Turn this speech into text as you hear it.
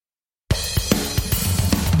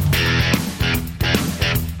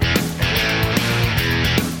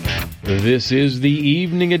This is the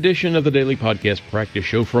evening edition of the Daily Podcast Practice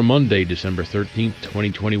Show for Monday, December 13th,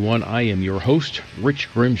 2021. I am your host, Rich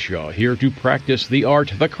Grimshaw, here to practice the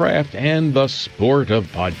art, the craft, and the sport of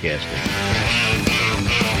podcasting.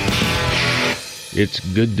 It's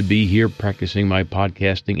good to be here practicing my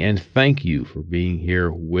podcasting, and thank you for being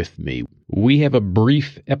here with me. We have a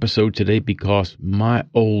brief episode today because my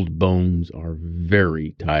old bones are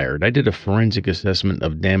very tired. I did a forensic assessment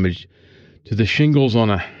of damage to the shingles on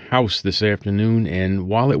a house this afternoon, and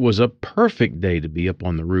while it was a perfect day to be up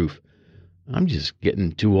on the roof, I'm just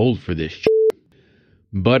getting too old for this shit.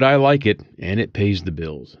 But I like it, and it pays the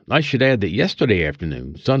bills. I should add that yesterday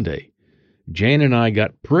afternoon, Sunday, Jan and I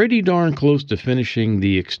got pretty darn close to finishing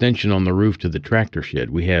the extension on the roof to the tractor shed.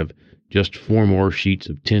 We have just 4 more sheets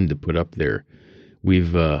of tin to put up there.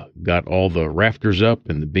 We've got all the rafters up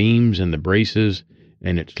and the beams and the braces,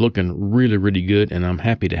 and it's looking really, really good, and I'm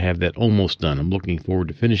happy to have that almost done. I'm looking forward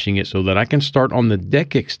to finishing it so that I can start on the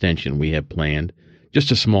deck extension we have planned.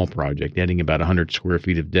 Just a small project, adding about 100 square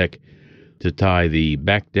feet of deck to tie the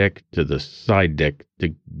back deck to the side deck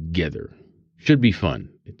together. Should be fun.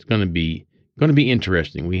 It's going to be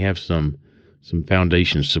interesting. We have some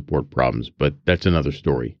foundation support problems, but that's another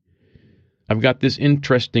story. I've got this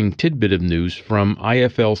interesting tidbit of news from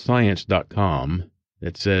iflscience.com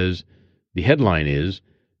that says, the headline is,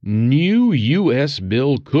 New U.S.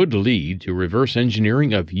 bill could lead to reverse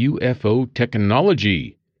engineering of UFO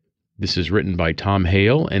technology. This is written by Tom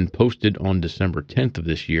Hale and posted on December 10th of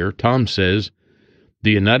this year. Tom says,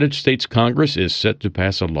 the United States Congress is set to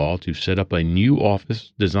pass a law to set up a new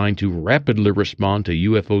office designed to rapidly respond to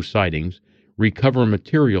UFO sightings, recover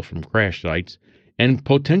material from crash sites, and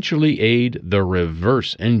potentially aid the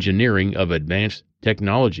reverse engineering of advanced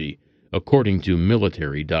technology, according to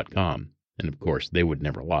military.com. And of course, they would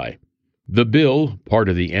never lie. The bill, part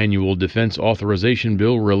of the annual Defense Authorization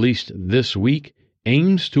Bill released this week,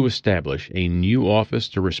 aims to establish a new office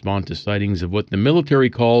to respond to sightings of what the military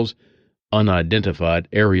calls unidentified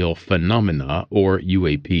aerial phenomena, or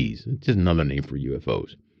UAPs. It's just another name for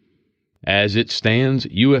UFOs. As it stands,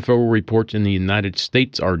 UFO reports in the United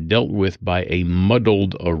States are dealt with by a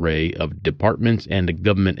muddled array of departments and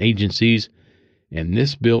government agencies, and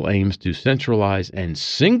this bill aims to centralize and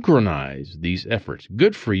synchronize these efforts.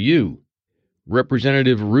 Good for you.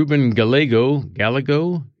 Representative Ruben Gallego,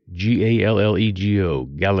 G-A-L-L-E-G-O,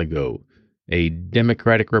 Gallego, a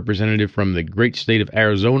Democratic representative from the great state of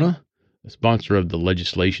Arizona, a sponsor of the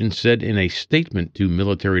legislation, said in a statement to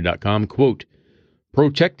military.com, quote,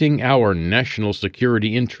 protecting our national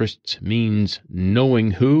security interests means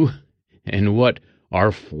knowing who and what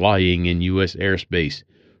are flying in U.S. airspace.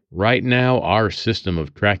 Right now, our system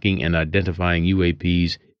of tracking and identifying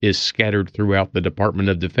UAPs is scattered throughout the Department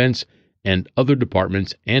of Defense and other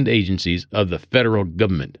departments and agencies of the federal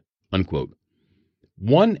government, unquote.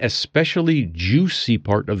 One especially juicy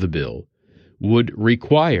part of the bill would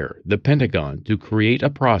require the Pentagon to create a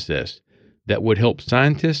process that would help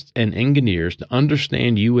scientists and engineers to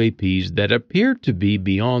understand UAPs that appear to be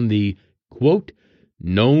beyond the, quote,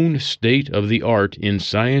 known state of the art in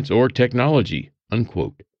science or technology,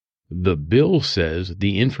 unquote. The bill says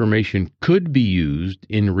the information could be used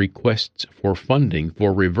in requests for funding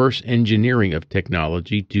for reverse engineering of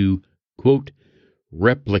technology to, quote,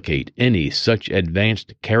 replicate any such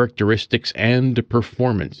advanced characteristics and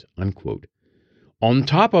performance, unquote. On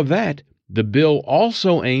top of that, the bill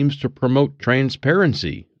also aims to promote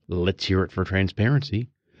transparency. Let's hear it for transparency.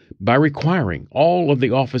 By requiring all of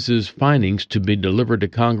the office's findings to be delivered to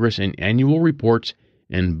Congress in annual reports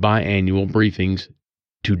and biannual briefings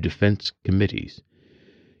to defense committees.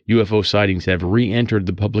 UFO sightings have re-entered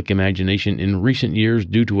the public imagination in recent years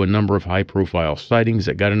due to a number of high-profile sightings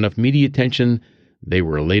that got enough media attention. They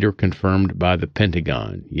were later confirmed by the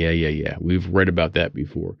Pentagon. Yeah. We've read about that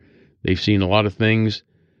before. They've seen a lot of things,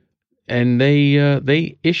 and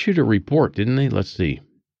they issued a report, didn't they? Let's see.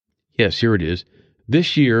 Yes, here it is.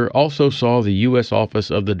 This year also saw the U.S.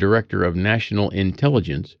 Office of the Director of National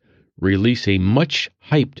Intelligence release a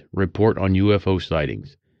much-hyped report on UFO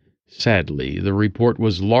sightings. Sadly, the report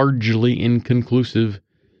was largely inconclusive,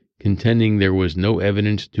 contending there was no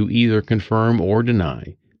evidence to either confirm or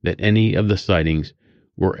deny that any of the sightings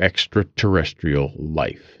were extraterrestrial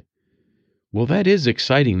life. Well, that is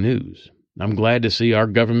exciting news. I'm glad to see our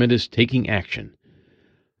government is taking action.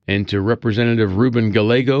 And to Representative Ruben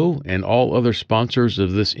Gallego and all other sponsors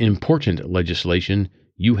of this important legislation,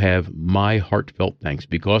 you have my heartfelt thanks,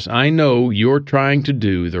 because I know you're trying to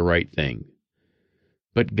do the right thing.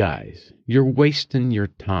 But guys, you're wasting your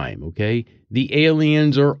time, okay? The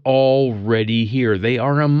aliens are already here. They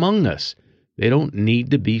are among us. They don't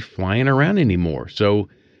need to be flying around anymore. So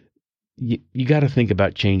you got to think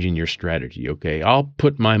about changing your strategy, okay? I'll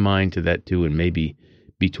put my mind to that too, and maybe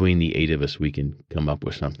between the 8 of us, we can come up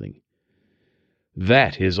with something.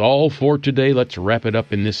 That is all for today. Let's wrap it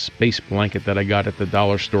up in this space blanket that I got at the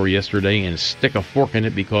dollar store yesterday and stick a fork in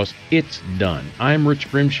it because it's done. I'm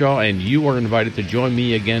Rich Grimshaw, and you are invited to join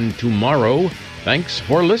me again tomorrow. Thanks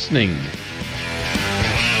for listening.